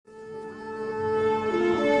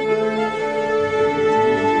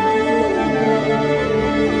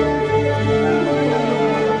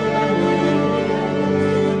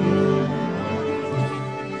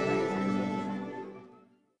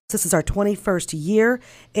This is our 21st year.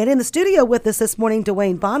 And in the studio with us this morning,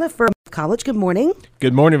 Dwayne Bonifer, College. Good morning.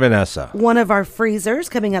 Good morning, Vanessa. One of our freezers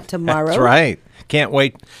coming up tomorrow. That's right. Can't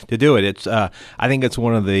wait to do it. It's I think it's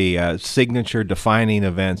one of the signature defining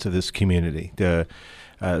events of this community, the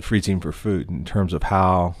Freezing for Food, in terms of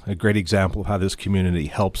how a great example of how this community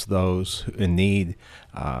helps those in need,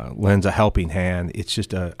 lends a helping hand. It's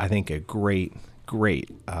just, I think, a great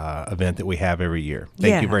event that we have every year.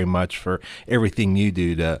 Thank you very much for everything you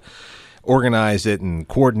do to organize it and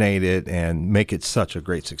coordinate it and make it such a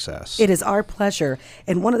great success. It is our pleasure.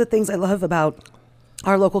 And one of the things I love about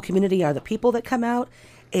our local community are the people that come out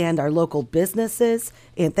and our local businesses.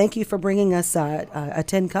 And thank you for bringing us a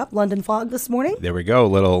 10-cup London Fog this morning. There we go. A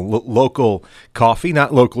little local coffee,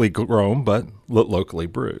 not locally grown, but locally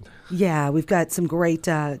brewed. Yeah, we've got some great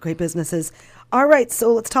businesses. All right,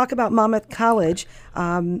 so let's talk about Monmouth College.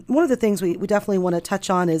 One of the things we definitely want to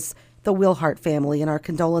touch on is the Wilhart family, and our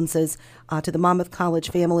condolences to the Monmouth College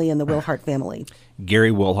family and the Wilhart family. Gary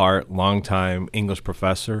Wilhart, longtime English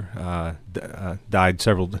professor, died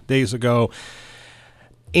several days ago.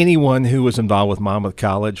 Anyone who was involved with Monmouth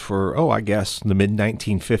College for, I guess, the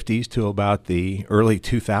mid-1950s to about the early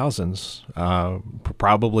 2000s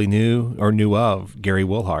probably knew of Gary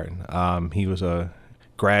Wilhart. He was a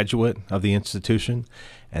graduate of the institution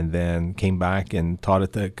and then came back and taught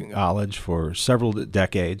at the college for several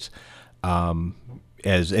decades.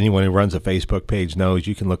 As anyone who runs a Facebook page knows,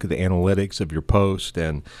 you can look at the analytics of your post,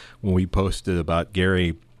 and when we posted about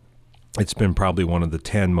Gary, it's been probably one of the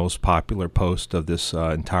 10 most popular posts of this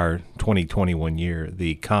entire 2021 year.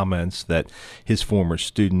 The comments that his former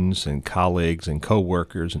students and colleagues and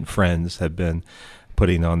coworkers and friends have been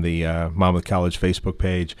putting on the Monmouth College Facebook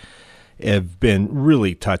page have been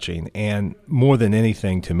really touching, and more than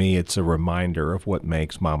anything, to me, it's a reminder of what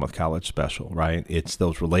makes Monmouth College special, right? It's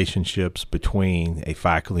those relationships between a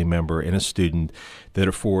faculty member and a student that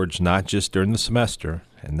are forged not just during the semester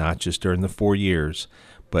and not just during the 4 years,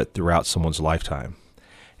 but throughout someone's lifetime.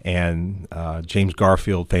 And James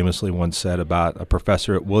Garfield famously once said about a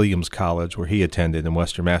professor at Williams College, where he attended in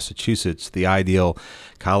Western Massachusetts, the ideal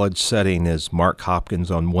college setting is Mark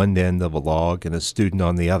Hopkins on one end of a log and a student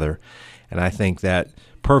on the other. And I think that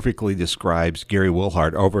perfectly describes Gary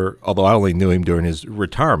Wilhart, although I only knew him during his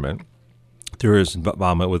retirement, through his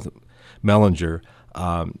involvement with Mellinger,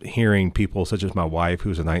 hearing people such as my wife,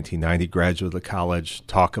 who's a 1990 graduate of the college,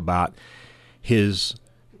 talk about his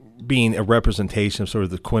being a representation of sort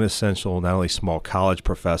of the quintessential, not only small college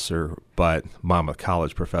professor, but Monmouth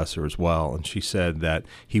College professor as well. And she said that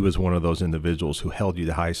he was one of those individuals who held you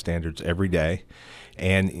to high standards every day,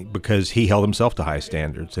 and because he held himself to high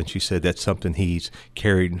standards. And she said that's something she's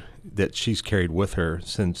carried with her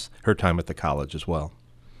since her time at the college as well.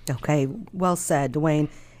 Okay, well said, Dwayne.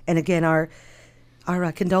 And again, our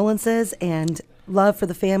condolences and love for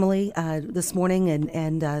the family this morning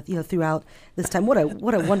and throughout this time. What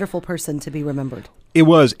a wonderful person to be remembered. It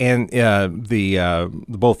was, and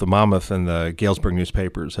both the Monmouth and the Galesburg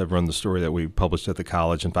newspapers have run the story that we published at the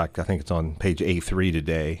college. In fact, I think it's on page A3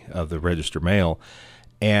 today of the Register Mail.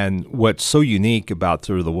 And what's so unique about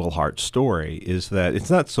sort of the Wilhart story is that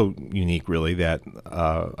it's not so unique, really, that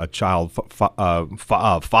a child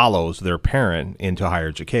follows their parent into higher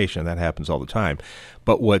education. That happens all the time.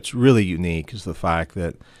 But what's really unique is the fact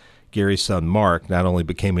that Gary's son, Mark, not only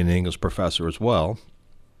became an English professor as well,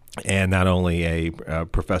 and not only a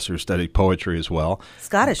professor who studied poetry as well.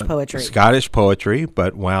 Scottish poetry,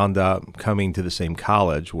 but wound up coming to the same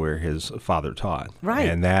college where his father taught. Right.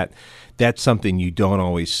 And that's something you don't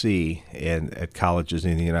always see at colleges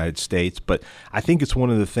in the United States. But I think it's one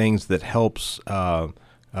of the things that helps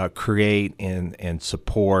create and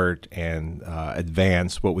support and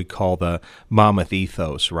advance what we call the Monmouth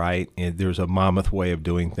ethos, right? And there's a Monmouth way of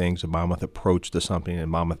doing things, a Monmouth approach to something, a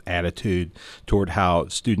Monmouth attitude toward how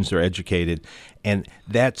students are educated. And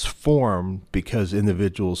that's formed because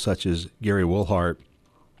individuals such as Gary Wilhart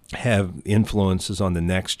have influences on the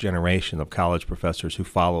next generation of college professors who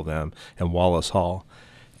follow them, and Wallace Hall.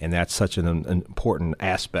 And that's such an important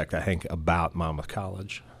aspect, I think, about Monmouth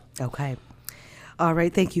College. Okay. All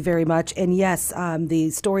right, thank you very much. And yes, the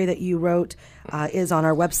story that you wrote is on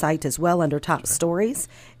our website as well under Top Stories.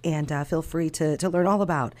 And feel free to learn all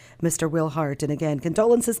about Mr. Wilhart. And again,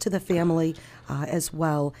 condolences to the family as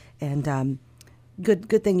well. And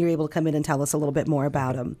good thing you're able to come in and tell us a little bit more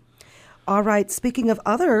about him. All right, speaking of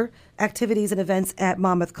other activities and events at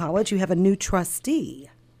Monmouth College, you have a new trustee.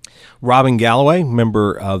 Robin Galloway,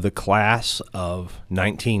 member of the class of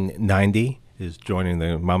 1990. Is joining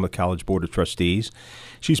the Monmouth College Board of Trustees.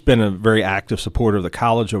 She's been a very active supporter of the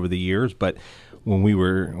college over the years, but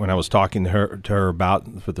when I was talking to her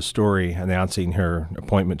about for the story announcing her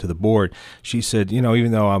appointment to the board, she said,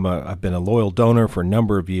 even though I've been a loyal donor for a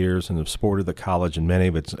number of years and have supported the college and many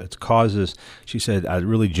of its causes, she said I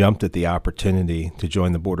really jumped at the opportunity to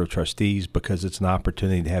join the board of trustees because it's an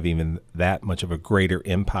opportunity to have even that much of a greater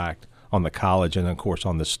impact on the college and, of course,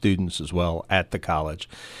 on the students as well at the college.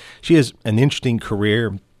 She has an interesting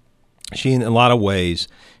career. She, in a lot of ways,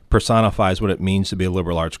 personifies what it means to be a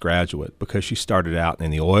liberal arts graduate because she started out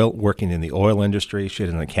working in the oil industry. She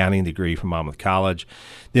had an accounting degree from Monmouth College,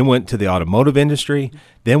 then went to the automotive industry,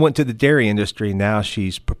 then went to the dairy industry. Now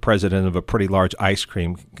she's president of a pretty large ice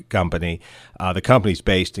cream company. The company's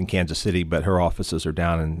based in Kansas City, but her offices are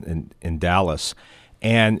down in Dallas.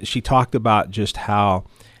 And she talked about just how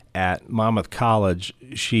at Monmouth College,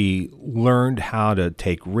 she learned how to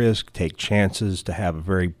take risks, take chances, to have a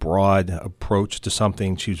very broad approach to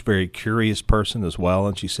something. She was a very curious person as well,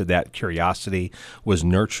 and she said that curiosity was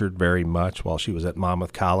nurtured very much while she was at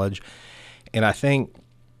Monmouth College. And I think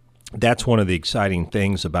that's one of the exciting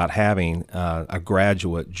things about having a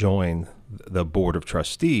graduate join the Board of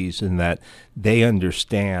Trustees, in that they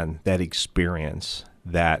understand that experience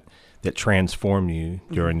that transform you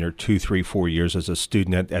during your 2, 3, 4 years as a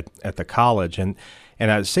student at the college. And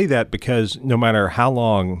I say that because no matter how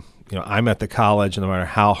long I'm at the college, and no matter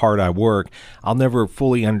how hard I work, I'll never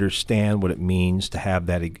fully understand what it means to have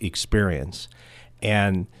that experience.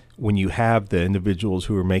 And when you have the individuals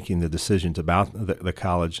who are making the decisions about the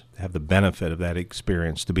college have the benefit of that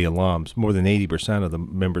experience to be alums, more than 80% of the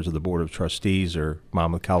members of the Board of Trustees are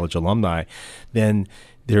Monmouth College alumni, then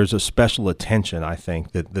there's a special attention, I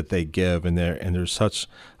think, that they give, and there's such,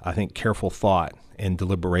 I think, careful thought and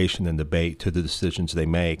deliberation and debate to the decisions they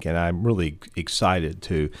make. And I'm really excited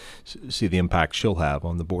to see the impact she'll have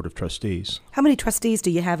on the Board of Trustees. How many trustees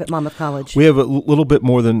do you have at Monmouth College? We have a little bit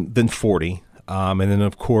more than 40. And then,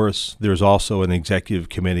 of course, there's also an executive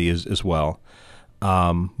committee as well.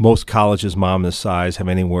 Most colleges, Monmouth size, have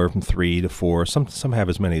anywhere from 3 to 4. Some have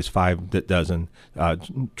as many as 5 dozen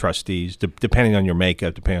trustees, depending on your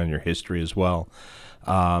makeup, depending on your history as well.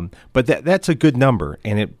 But that's a good number,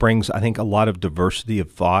 and it brings, I think, a lot of diversity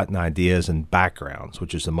of thought and ideas and backgrounds,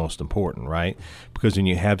 which is the most important, right? Because when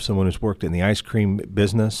you have someone who's worked in the ice cream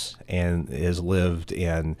business and has lived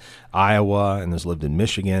in Iowa and has lived in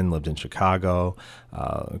Michigan, lived in Chicago,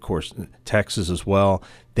 of course, Texas as well,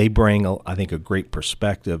 they bring, I think, a great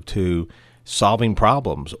perspective to solving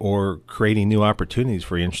problems or creating new opportunities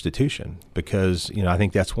for your institution. Because, I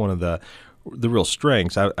think that's one of the real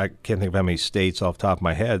strengths. I can't think of how many states off the top of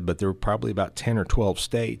my head, but there are probably about 10 or 12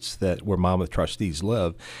 states where Monmouth trustees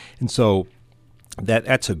live. And so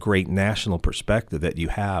that's a great national perspective that you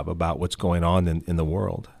have about what's going on in the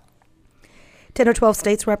world. 10 or 12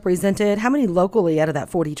 states represented. How many locally out of that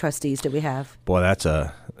 40 trustees do we have? Boy, that's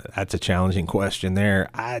a challenging question there.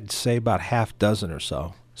 I'd say about half dozen or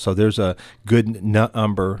so. So there's a good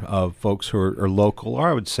number of folks who are local, or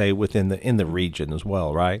I would say in the region as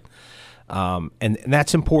well, right? And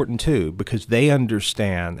that's important, too, because they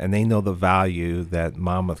understand and they know the value that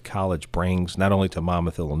Monmouth College brings not only to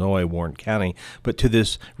Monmouth, Illinois, Warren County, but to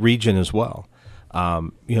this region as well.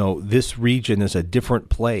 This region is a different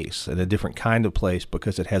place and a different kind of place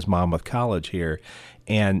because it has Monmouth College here.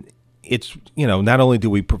 And it's, not only do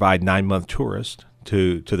we provide 9-month tourists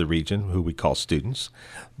to the region, who we call students,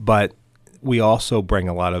 but we also bring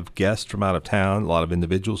a lot of guests from out of town, a lot of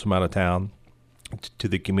individuals from out of town to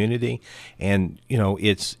the community. And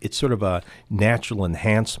it's sort of a natural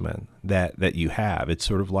enhancement that you have. It's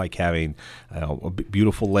sort of like having a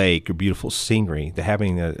beautiful lake or beautiful scenery. To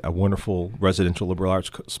having a wonderful residential liberal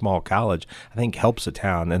arts small college, I think, helps a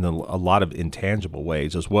town in a lot of intangible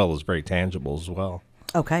ways as well as very tangible as well.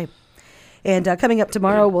 Okay. And coming up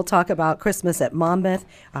tomorrow, we'll talk about Christmas at Monmouth.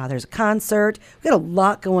 There's a concert. We've got a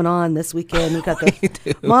lot going on this weekend. We've got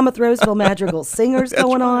the Monmouth Roseville Madrigal Singers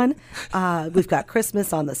going on. We've got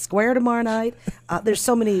Christmas on the Square tomorrow night. There's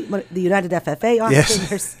so many, the United FFA auction.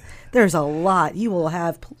 Yes. There's a lot. You will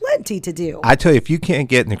have plenty to do. I tell you, if you can't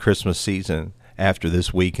get in the Christmas season after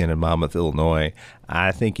this weekend in Monmouth, Illinois,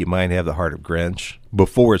 I think you might have the heart of Grinch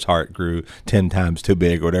before his heart grew 10 times too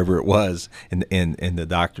big, or whatever it was in the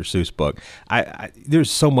Dr. Seuss book. There's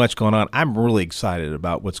so much going on. I'm really excited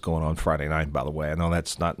about what's going on Friday night, by the way. I know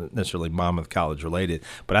that's not necessarily Monmouth College related,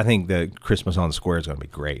 but I think the Christmas on the Square is going to be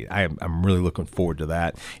great. I'm really looking forward to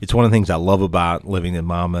that. It's one of the things I love about living in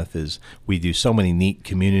Monmouth is we do so many neat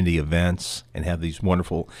community events and have these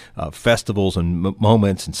wonderful festivals and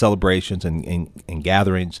moments and celebrations and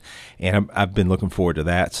gatherings. And I've been looking forward forward to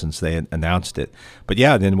that since they had announced it. But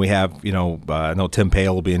yeah, then we have, I know Tim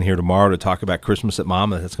Pale will be in here tomorrow to talk about Christmas at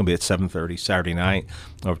Monmouth. That's going to be at 7:30 Saturday night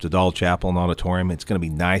over at the Doll Chapel and Auditorium. It's going to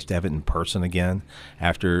be nice to have it in person again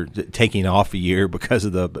after taking off a year because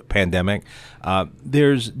of the pandemic.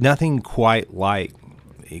 There's nothing quite like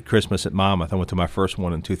Christmas at Monmouth. I went to my first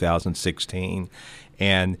one in 2016,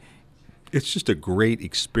 and it's just a great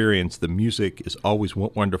experience. The music is always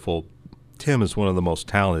wonderful. Tim is one of the most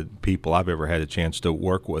talented people I've ever had a chance to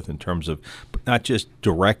work with in terms of not just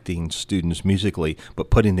directing students musically, but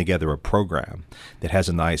putting together a program that has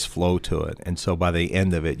a nice flow to it. And so by the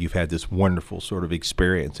end of it, you've had this wonderful sort of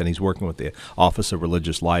experience. And he's working with the Office of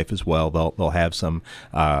Religious Life as well. They'll have some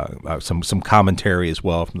commentary as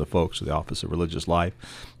well from the folks at the Office of Religious Life.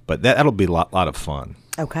 But that'll be a lot of fun.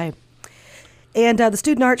 Okay. And the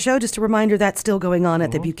Student Art Show, just a reminder, that's still going on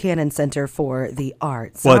at the Buchanan Center for the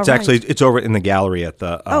Arts. Well, it's over in the gallery at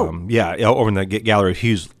the over in the gallery of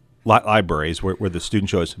Hughes Libraries where the student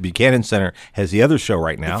show is. Buchanan Center has the other show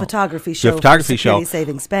right now, the photography show, for Security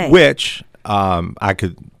Savings Bank, which I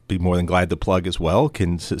could be more than glad to plug as well.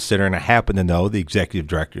 Consider, and I happen to know the executive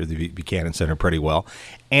director of the Buchanan Center pretty well.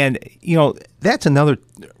 And, that's another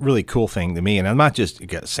really cool thing to me. And I'm not just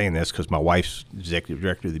saying this because my wife's executive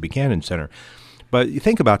director of the Buchanan Center. But you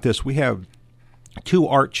think about this. We have 2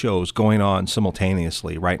 art shows going on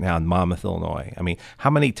simultaneously right now in Monmouth, Illinois. I mean, how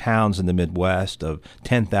many towns in the Midwest of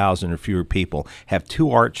 10,000 or fewer people have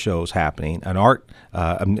 2 art shows happening,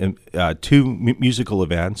 2 musical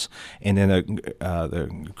events, and then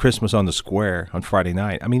the Christmas on the Square on Friday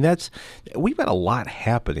night? I mean, we've got a lot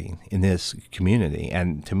happening in this community,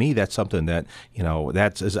 and to me, that's something that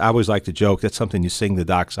that's, as I always like to joke, that's something you sing the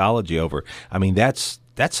doxology over. I mean, that's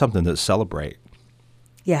something to celebrate.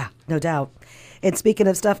 Yeah, no doubt. And speaking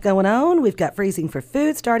of stuff going on, we've got Freezing for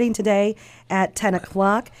Food starting today at 10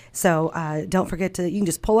 o'clock. So don't forget you can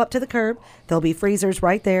just pull up to the curb. There'll be freezers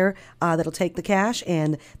right there that'll take the cash.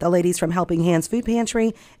 And the ladies from Helping Hands Food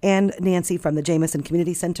Pantry and Nancy from the Jameson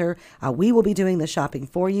Community Center, we will be doing the shopping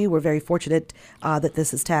for you. We're very fortunate that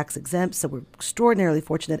this is tax exempt. So we're extraordinarily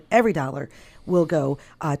fortunate. Every dollar will go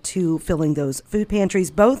to filling those food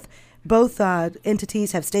pantries. Both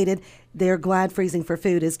entities have stated they're glad Freezing for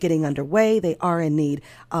Food is getting underway. They are in need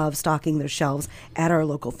of stocking their shelves at our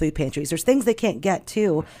local food pantries. There's things they can't get,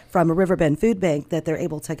 too, from a Riverbend Food Bank that they're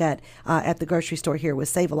able to get at the grocery store here with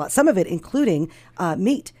Save-A-Lot. Some of it including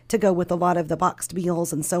meat to go with a lot of the boxed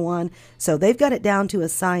meals and so on. So they've got it down to a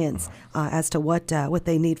science as to what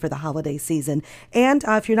they need for the holiday season. And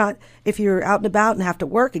if you're out and about and have to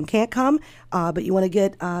work and can't come, but you want to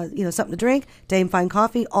get something to drink, Dame Fine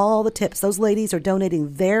Coffee, all the tips. Those ladies are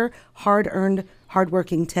donating their hard-earned,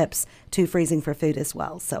 hard-working tips to Freezing for Food as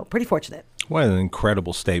well. So pretty fortunate. What an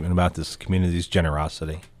incredible statement about this community's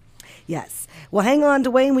generosity. Yes. Well, hang on,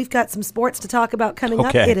 Dwayne. We've got some sports to talk about coming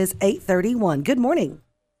up. It is 8:31. Good morning.